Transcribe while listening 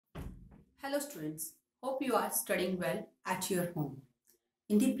Hello students, hope you are studying well at your home.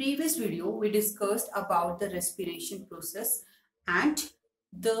 In the previous video, we discussed about the respiration process and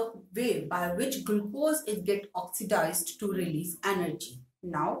the way by which glucose is get oxidized to release energy.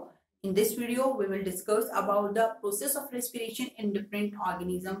 Now, in this video, we will discuss about the process of respiration in different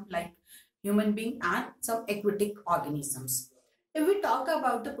organisms like human being and some aquatic organisms. If we talk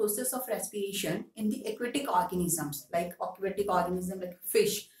about the process of respiration in the aquatic organisms like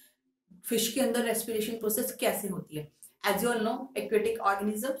fish के अंदर respiration process कैसे होती है? As you all know, aquatic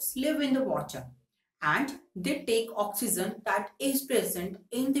organisms live in the water and they take oxygen that is present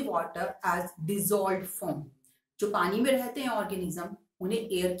in the water as dissolved form. जो पानी में रहते हैं ऑर्गेनिज्म उन्हें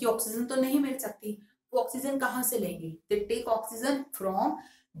एयर की ऑक्सीजन तो नहीं मिल सकती, वो ऑक्सीजन कहाँ से लेंगे? They take oxygen from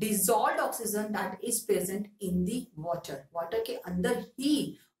dissolved oxygen that is present in the water. Water के अंदर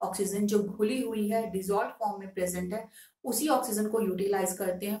ही ऑक्सीजन जो घुली हुई है डिजॉल्व फॉर्म में प्रेजेंट है उसी ऑक्सीजन को यूटिलाइज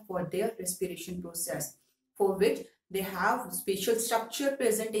करते हैं for their respiration process for which they have special structure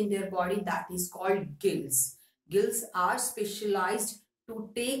present in their body that is called gills. Gills are specialized to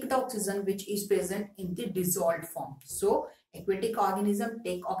take the oxygen which is present in the dissolved form. So aquatic organisms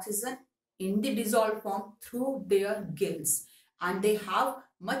take oxygen in the dissolved form through their gills and they have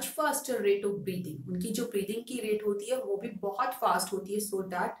much faster rate of breathing. उनकी जो breathing की rate होती है वो भी बहुत fast होती है so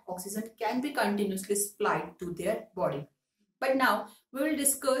that oxygen can be continuously supplied to their body. But now we will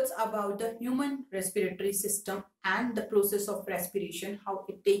discuss about the human respiratory system and the process of respiration, how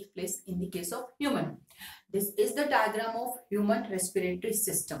it takes place in the case of human. This is the diagram of human respiratory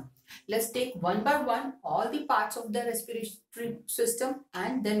system. Let's take one by one all the parts of the respiratory system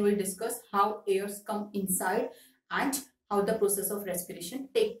and then we'll discuss how airs come inside and how the process of respiration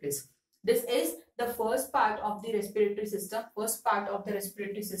take place. This is the first part of the respiratory system. First part of the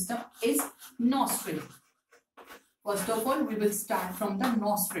respiratory system is nostril. First of all, we will start from the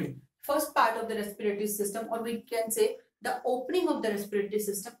nostril. First part of the respiratory system, or we can say the opening of the respiratory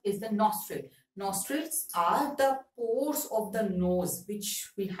system is the nostril. Nostrils are the pores of the nose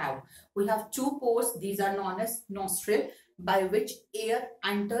which we have. We have two pores. These are known as nostril by which air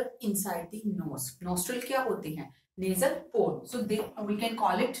enter inside the nose. Nostril क्या होते हैं? Nasal pore. So we can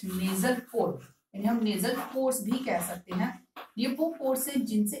call it nasal pore. इन्हें हम nasal pores भी कह सकते हैं. ये वो pores हैं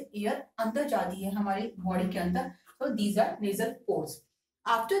जिनसे air अंदर जाती है हमारी body के अंदर. So these are nasal pores.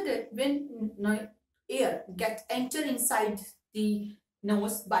 After that, when air gets enter inside the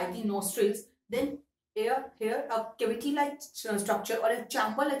nose by the nostrils, then here a cavity-like structure or a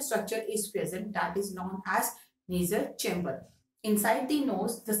chamber-like structure is present that is known as nasal chamber. Inside the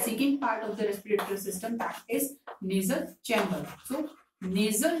nose, the second part of the respiratory system that is nasal chamber. So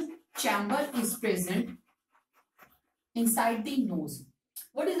nasal chamber is present inside the nose.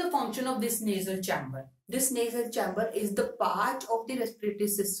 What is the function of this nasal chamber? This nasal chamber is the part of the respiratory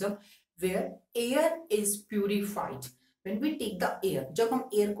system where air is purified. When we take the air, जब हम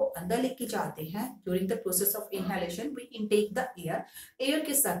air को अंदर लेके जाते हैं during the process of inhalation, we intake the air. Air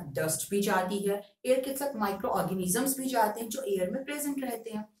के साथ dust भी जाती है, air के साथ microorganisms भी जाते हैं जो air में present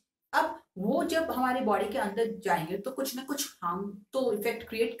रहते हैं. अब वो जब हमारे बॉडी के अंदर जाएंगे तो कुछ ना कुछ हार्म तो इफेक्ट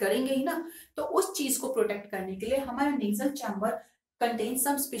क्रिएट करेंगे ही ना. तो उस चीज को प्रोटेक्ट करने के लिए हमारा nasal chamber contains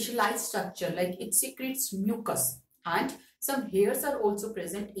some specialized structure like it secretes mucus and some hairs are also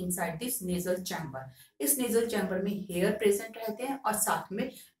present inside this nasal chamber. इस nasal chamber में hair present रहते हैं और साथ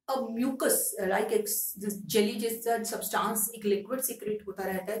में mucus like एक jelly जैसा substance एक liquid secrete होता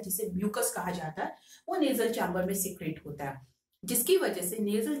रहता है जिसे mucus कहा जाता है. वो nasal chamber में secrete होता है जिसकी वजह से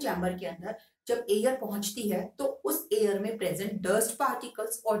nasal chamber के अंदर जब एयर पहुंचती है तो उस एयर में प्रेजेंट डस्ट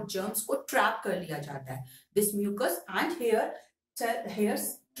पार्टिकल्स और जर्म्स को ट्रैप कर लिया जाता है. This mucus and hairs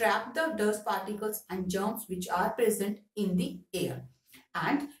trap the dust particles and germs which are present in the air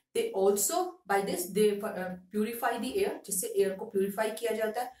and they also by this they purify the air जिससे air को purify किया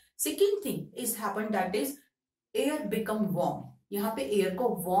जाता है. Second thing is happened that is air become warm. यहाँ पे air को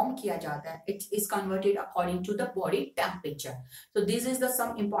warm किया जाता है. It is converted according to the body temperature. So this is the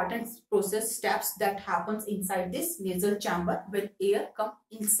some important process steps that happens inside this nasal chamber when air come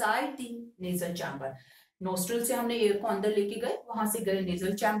inside the nasal chamber. Nostril से हमने air को अंदर लेके गए, वहां से गए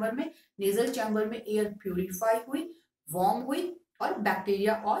nasal chamber में. नेजल चैम्बर में एयर प्यूरिफाई हुई, वार्म हुई और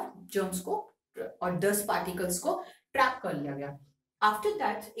बैक्टीरिया और जर्म्स को और डस्ट पार्टिकल्स को ट्रैप कर लिया गया. After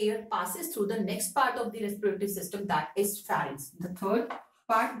that air passes through the next part of the respiratory system that is pharynx. The third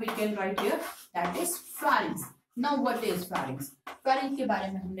part we can write here that is pharynx. Now what is pharynx? Pharynx के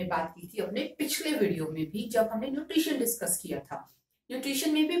बारे में हमने बात की थी अपने पिछले वीडियो में भी जब हमने न्यूट्रिशन डिस्कस किया था.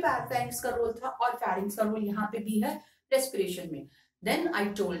 न्यूट्रिशन में भी फेरिंक्स का रोल था और फेरिंक्स का रोल यहाँ पे भी है रेस्पिरेशन में. Then I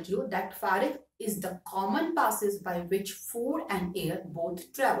told you that pharynx is the common passes by which food and air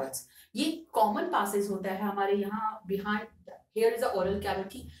both travels. ये common passes होता है हमारे यहाँ behind. Here is the oral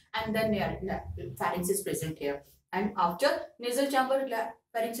cavity and then pharynx is present here, and after nasal chamber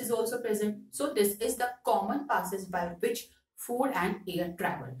pharynx is also present. So this is the common passes by which food and air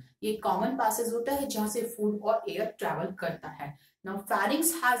travel. ये common passes होता है जहाँ से food और air travel करता है. Now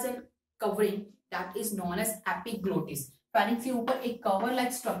pharynx has a covering that is known as epiglottis. Pharynx के ऊपर एक cover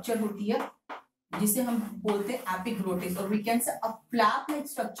like structure होती है जिसे हम बोलते हैं epiglottis, or we can say a flap like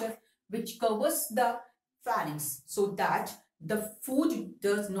structure which covers the pharynx so that the food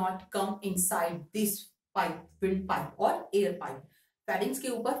does not come inside this pipe, windpipe or air pipe. Pharynx के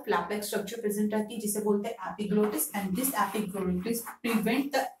ऊपर flap like structure present रहती है जिसे बोलते हैं epiglottis, and this epiglottis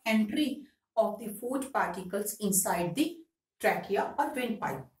prevent the entry of the food particles inside the trachea or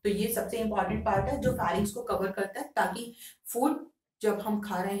windpipe. तो ये सबसे important part है जो pharynx को cover करता है ताकि food जब हम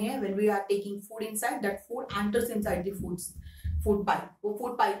खा रहे हैं, when we are taking food inside, that food enters inside the food pipe. वो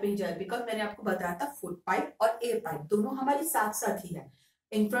food pipe में ही जाए, because मैंने आपको बताया था food pipe और air pipe दोनों हमारे साथ साथ ही है.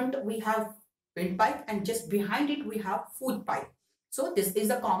 In front we have windpipe and just behind it we have food pipe. So this is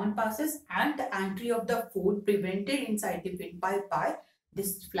the common passes, and the entry of the food prevented inside the windpipe by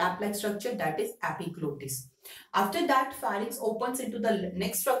this flap-like structure, that is epiglottis. After that, pharynx opens into the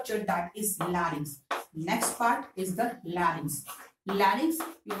next structure, that is larynx. Next part is the larynx. Larynx,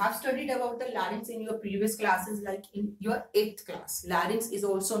 you have studied about the larynx in your previous classes, like in your 8th class. Larynx is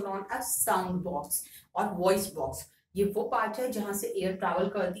also known as sound box or voice box. ये वो part है जहाँ से air travel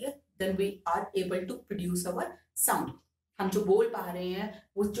करती है, then we are able to produce our sound. हम जो बोल पा रहे हैं,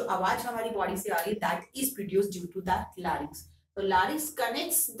 वो जो आवाज हमारी बॉडी से आ रही है, that is produced due to that larynx. So larynx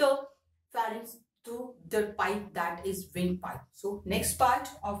connects the pharynx to the pipe, that is windpipe. So next part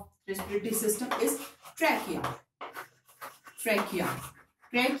of respiratory system is trachea.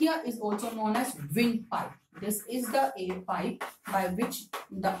 Trachea is also known as windpipe. This is the air pipe by which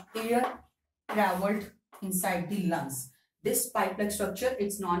the air traveled inside the lungs. This pipe-like structure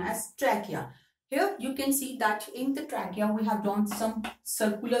is known as trachea. Here you can see that in the trachea we have drawn some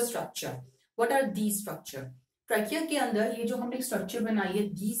circular structure. What are these structure? Trachea के अंदर ये जो हमने structure बनाई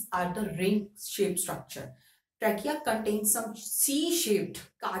है, these are the ring-shaped structure. Trachea contains some C-shaped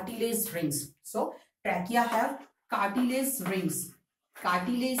cartilage rings. So trachea have cartilage rings.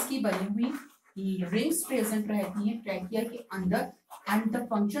 Cartilage की बनी हुई rings present रहती हैं trachea के अंदर, and the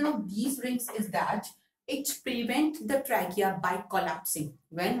function of these rings is that it prevents the trachea by collapsing.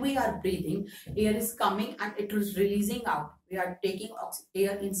 When we are breathing, air is coming and it is releasing out. We are taking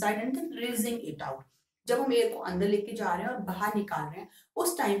air inside and then releasing it out. जब हम air को अंदर लेके जा रहे हैं और बाहर निकाल रहे हैं,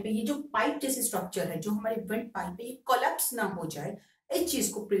 उस टाइम पे ये जो पाइप जैसी स्ट्रक्चर है जो हमारे विंड पाइप है, ये कोलैप्स ना हो जाए, इस चीज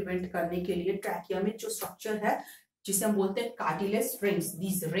को प्रिवेंट करने के लिए ट्रैकिया में जो स्ट्रक्चर है जिसे हम बोलते हैं cartilage rings,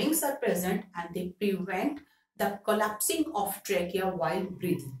 these rings are present and they prevent the collapsing of trachea while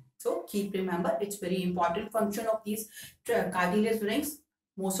breathing. So keep remember, it's very important function of these cartilage rings.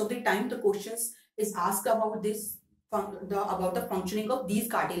 Most of the time the questions is asked about this, about the functioning of these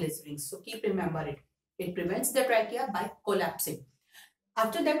cartilage rings. So keep remember it. It prevents the trachea by collapsing.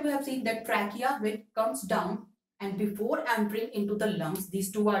 After that we have seen that trachea, when it comes down and before entering into the lungs,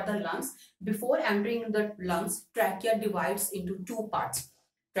 these two are the lungs. Before entering the lungs, trachea divides into two parts.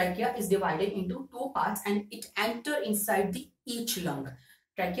 Trachea is divided into two parts and it enters inside the each lung.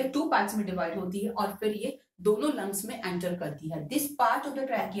 Trachea two parts में divide होती है और फिर ये दोनों lungs में enter करती है. This part of the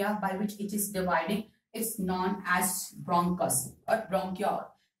trachea by which it is dividing is known as bronchus और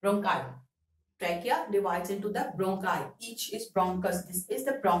bronchi. Trachea divides into the bronchi. Each is bronchus. This is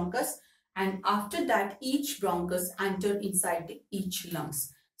the bronchus, and after that each bronchus enter inside the each lungs.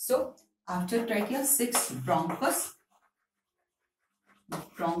 So after trachea 6 bronchus,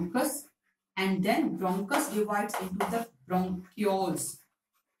 and then bronchus divides into the bronchioles,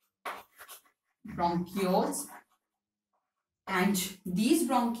 and these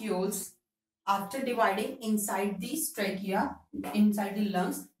bronchioles, after dividing inside these trachea, inside the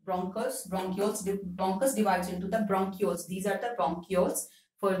lungs, bronchus divides into the bronchioles. These are the bronchioles.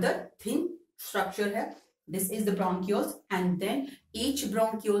 Further thin structure here, this is the bronchioles, and then each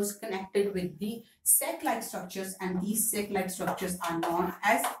bronchioles connected with the sac-like structures, and these sac-like structures are known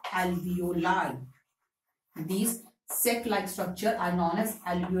as alveoli. These sac-like structure are known as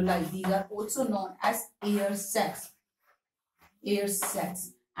alveoli. These are also known as air sacs.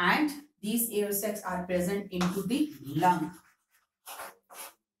 And these air sacs are present into the lung.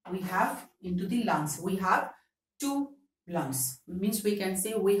 We have into the lungs. We have two lungs. Means we can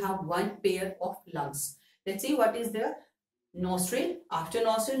say we have one pair of lungs. Let's see what is the nostril. After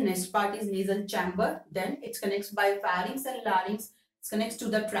nostril, next part is nasal chamber. Then it connects by pharynx and larynx. It connects to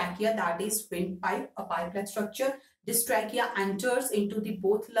the trachea, that is windpipe, a pipe-like structure. This trachea enters into the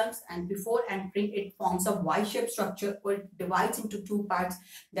both lungs, and before entering it forms a Y-shaped structure or it divides into two parts,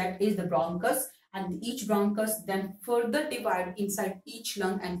 that is the bronchus, and each bronchus then further divide inside each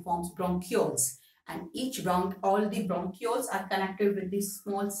lung and forms bronchioles. And all the bronchioles are connected with these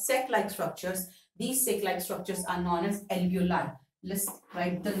small sac-like structures. These sac-like structures are known as alveoli. Let's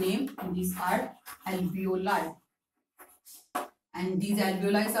write the name. These are alveoli. And these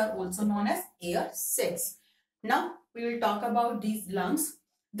alveoli are also known as air sacs. Now we will talk about these lungs.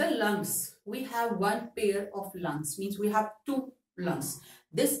 The lungs, we have one pair of lungs, means we have two lungs.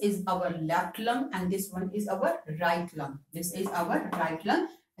 This is our left lung and this one is our right lung. This is our right lung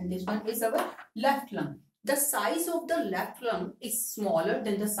and this one is our left lung. The size of the left lung is smaller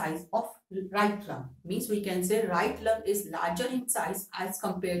than the size of right lung. Means we can say right lung is larger in size as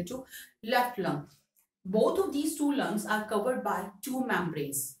compared to left lung. Both of these two lungs are covered by two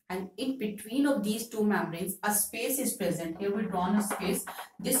membranes, and in between of these two membranes a space is present. Here we drawn a space.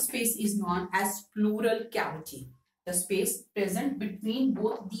 This space is known as pleural cavity. The space present between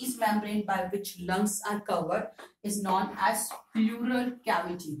both these membranes by which lungs are covered is known as pleural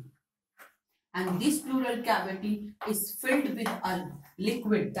cavity. And this pleural cavity is filled with a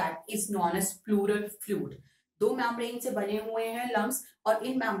liquid that is known as pleural fluid. दो membrane से बने हुए हैं lungs और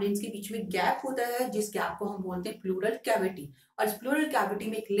इन membranes के बीच में gap होता है जिस गैप को हम बोलते हैं प्लूरल कैविटी. और इस प्लूरल कैविटी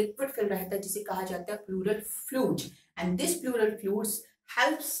में एक लिक्विड फिल रहता है जिसे कहा जाता है pleural fluid. And this plural fluids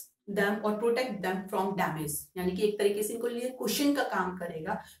helps them और प्रोटेक्ट देम फ्रॉम डैमेज. यानी कि एक तरीके से इनको लिए कुशन का काम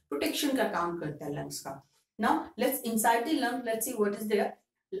करेगा, प्रोटेक्शन का काम करता है लंग्स का. Now let's inside the lung, let's see what is there.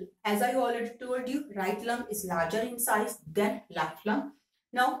 As I already told you, right lung is larger in size than left lung.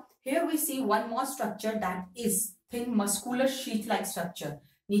 Now here we see one more structure, that is thin muscular sheath like structure.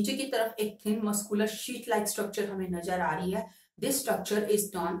 नीचे की तरफ एक thin muscular sheath like structure हमें नजर आ रही है. This structure is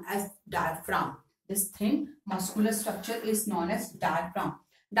known as diaphragm. This thin muscular structure is known as diaphragm.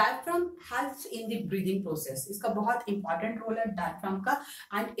 Diaphragm helps in the breathing process. इसका बहुत important role है diaphragm का,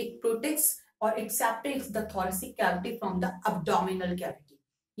 and it protects or it separates the thoracic cavity from the abdominal cavity.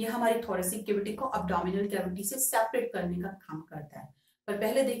 ये हमारी thoracic cavity को abdominal cavity से separate करने का काम करता है. पर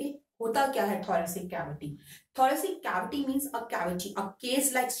पहले देखिए होता क्या है thoracic cavity. Thoracic cavity means a cavity, a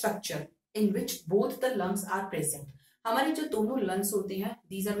case-like structure in which both the lungs are present. हमारे जो दोनों lungs होते हैं,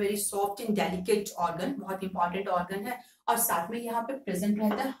 these are very soft and delicate organ, बहुत important organ है. और साथ में यहाँ पे present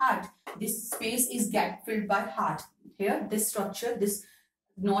रहता है heart. This space is get filled by heart. Here this structure, this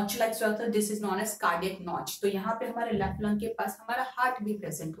notch like structure, this is known as cardiac notch. तो यहाँ पे हमारे लेफ्ट लंग के पास हमारा हार्ट भी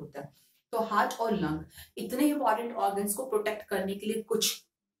प्रेजेंट होता है. तो हार्ट और लंग इतने इंपॉर्टेंट ऑर्गन्स को प्रोटेक्ट करने के लिए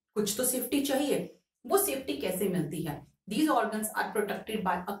कुछ तो सेफ्टी चाहिए. वो सेफ्टी कैसे मिलती है? These organs are protected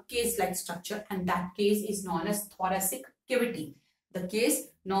by a case-like structure and that case is known as thoracic cavity. The case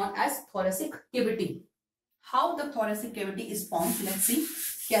known as thoracic cavity. How the thoracic cavity is formed? Let's see.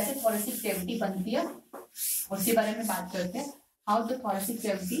 कैसे thoracic cavity बनती है उसके बारे में बात करते हैं. How the thoracic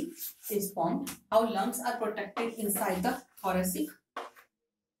cavity is formed, how lungs are protected inside the thoracic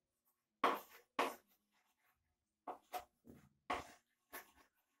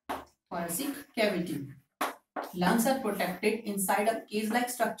cavity. Lungs are protected inside a case-like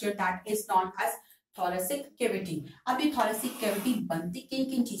structure that is known as thoracic cavity. अब ये thoracic cavity बनती किन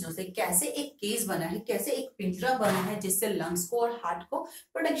किन चीजों से, कैसे एक केस बना है, कैसे एक पिंजरा बना है जिससे लंग्स को और हार्ट को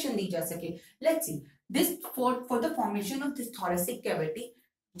प्रोटेक्शन दी जा सके. Let's see. This for the formation of this thoracic cavity,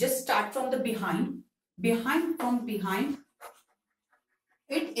 just start from the behind. From behind,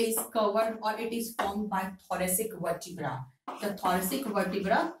 it is covered or it is formed by thoracic vertebra. The thoracic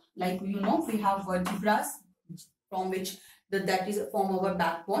vertebra, like you know, we have vertebrae from which that is form our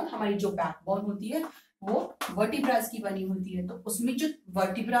backbone. हमारी जो backbone होती है वो vertebrae की बनी होती है. तो उसमें जो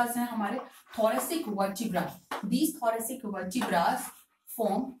vertebrae हैं हमारे thoracic vertebra. These thoracic vertebra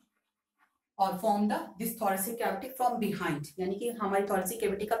form this thoracic cavity from behind. यानी कि हमारी thoracic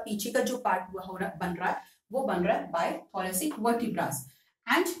cavity का पीछे का जो पार्ट बन रहा है by thoracic vertebrae.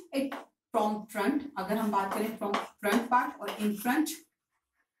 And it from front, अगर हम बात करें from front part or in front,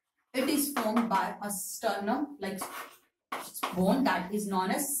 it is formed by a sternum like bone that is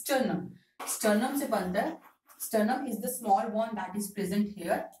known as sternum. Sternum से बनता है. Sternum is the small bone that is present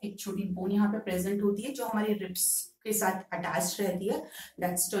here. एक छोटी bone यहाँ पे present होती है जो हमारी ribs के साथ attached रहती है.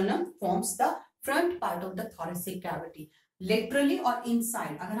 That sternum forms the front part of the thoracic cavity. Laterally और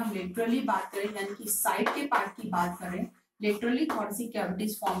inside, अगर हम laterally बात करें यानी कि side के part की बात करें, laterally thoracic cavity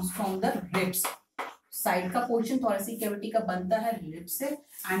forms from the ribs. Side का portion thoracic cavity का बनता है ribs से,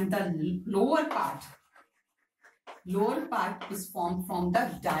 and the lower part is formed from the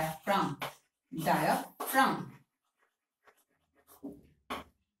diaphragm.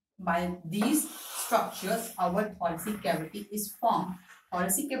 by these structures our thoracic cavity is formed.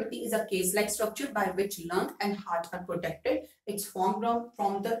 Thoracic cavity is a case-like structure by which lung and heart are protected. It's formed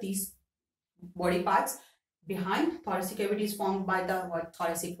from these body parts. Behind, thoracic cavity is formed by the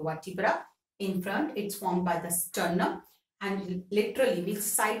thoracic vertebra. In front, it's formed by the sternum. And literally, means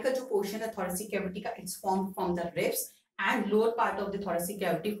side ka jo portion है thoracic cavity ka, it's formed from the ribs, and lower part of the thoracic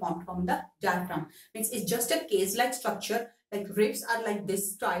cavity formed from the diaphragm. Means it's just a case-like structure. Like ribs are like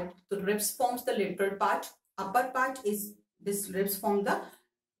this type. The ribs forms the lateral part. Upper part is this ribs form the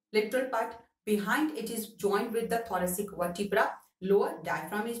lateral part. Behind it is joined with the thoracic vertebra. Lower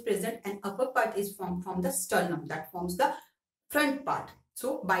diaphragm is present, and upper part is formed from the sternum that forms the front part.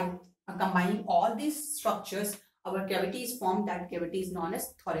 So by combining all these structures, our cavity is formed. That cavity is known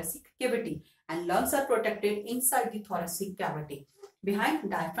as thoracic cavity, and lungs are protected inside the thoracic cavity. Behind,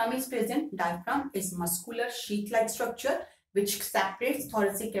 diaphragm is present. Diaphragm is muscular sheath-like structure which separates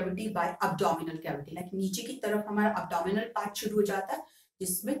thoracic cavity by abdominal cavity. Like नीचे की तरफ हमारा abdominal part शुरू हो जाता है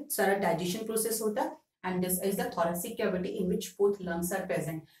जिसमें सारा digestion process होता है, and this is the thoracic cavity in which both lungs are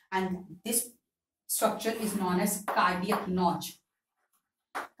present, and this structure is known as cardiac notch.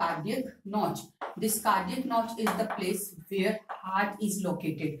 Cardiac notch. This cardiac notch is the place where heart is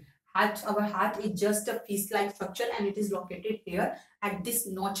located. Our heart is just a fist-like structure, and it is located here at this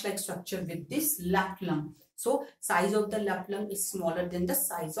notch-like structure with this left lung. So size of the left lung is smaller than the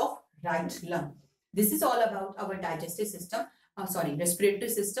size of right lung. This is all about our digestive system. Respiratory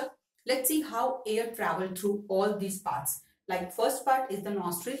system. Let's see how air travels through all these parts. Like first part is the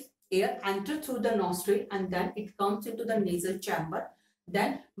nostril. Air enters through the nostril and then it comes into the nasal chamber.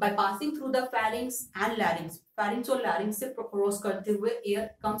 Then by passing through the pharynx and larynx और larynx से cross करते हुए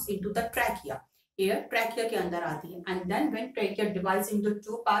air comes into the trachea. Air trachea के अंदर आती है, and then when trachea divides into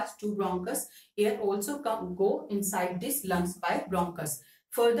two parts, two bronchus, air also go inside this lungs by bronchus.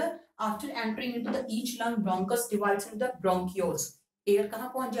 Further, after entering into the each lung, bronchus divides into the bronchioles. Air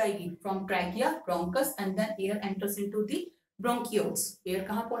कहाँ पहुंच जाएगी? From trachea, bronchus, and then air enters into the bronchioles. Air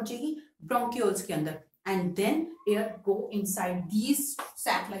कहाँ पहुंचेगी? Bronchioles के अंदर. And then air go inside these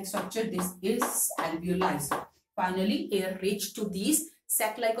sac-like structure. This is alveoli. Finally, air reach to these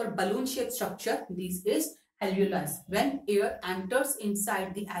sac-like or balloon-shaped structure. This is alveoli. When air enters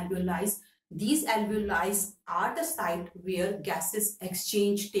inside the alveoli, these alveoli are the site where gases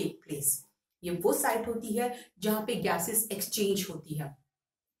exchange take place. ये वो site होती है जहां पे gases exchange होती है.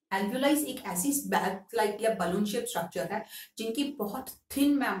 Alveoli एक ऐसी बैग लाइक या बलून शेप स्ट्रक्चर है जिनकी बहुत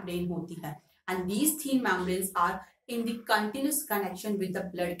थिन मेम्ब्रेन होती है, and these thin membranes are in the continuous connection with the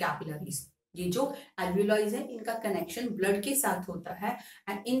blood capillaries. ये जो एल्वेओलाइज है इनका कनेक्शन ब्लड के साथ होता है,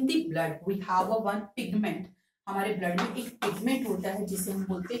 and in the blood we have one pigment. हमारे ब्लड में एक पिगमेंट होता है जिसे हम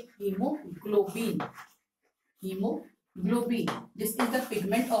बोलते हैं haemoglobin. Haemoglobin, this is the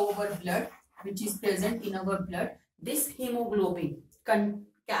pigment of our blood which is present in our blood. This hemoglobin can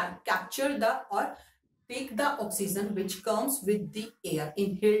capture or take the oxygen which comes with the air,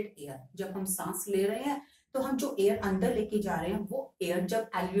 inhaled air. जब हम सांस ले रहे हैं तो हम जो एयर अंदर लेके जा रहे हैं वो एयर जब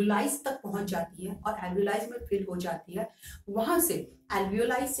एल्वेओलाइज तक पहुंच जाती है और एल्वेओलाइज में फिल हो जाती है, वहां से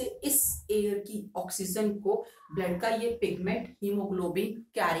एल्वेओलाइज से इस एयर की ऑक्सीजन को ब्लड का ये पिगमेंट हीमोग्लोबिन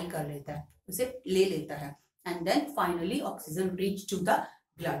कैरी कर लेता है, उसे ले लेता है, and then finally oxygen reach to the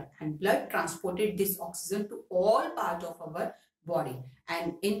blood, and blood transported this oxygen to all part of our body,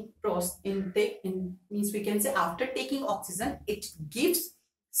 and means we can say after taking oxygen it gives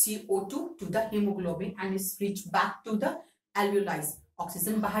CO2 to the hemoglobin and is reached back to the alveoli.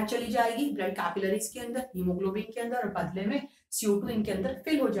 Oxygen बाहर चली जाएगी blood capillaries के अंदर haemoglobin के अंदर और बदले में CO2 इनके अंदर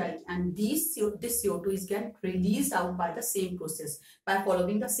फिल हो जाएगी, and this CO2 is again released out by the same process by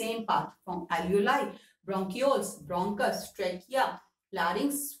following the same path from alveoli, bronchioles, bronchus, trachea,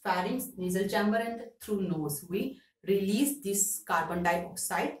 larynx, pharynx, nasal chamber, and through nose. We release this carbon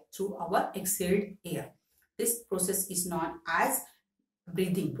dioxide through our exhaled air. This process is known as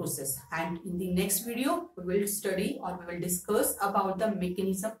breathing process. And in the next video, we will study or we will discuss about the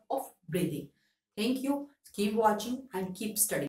mechanism of breathing. Thank you. Keep watching and keep studying.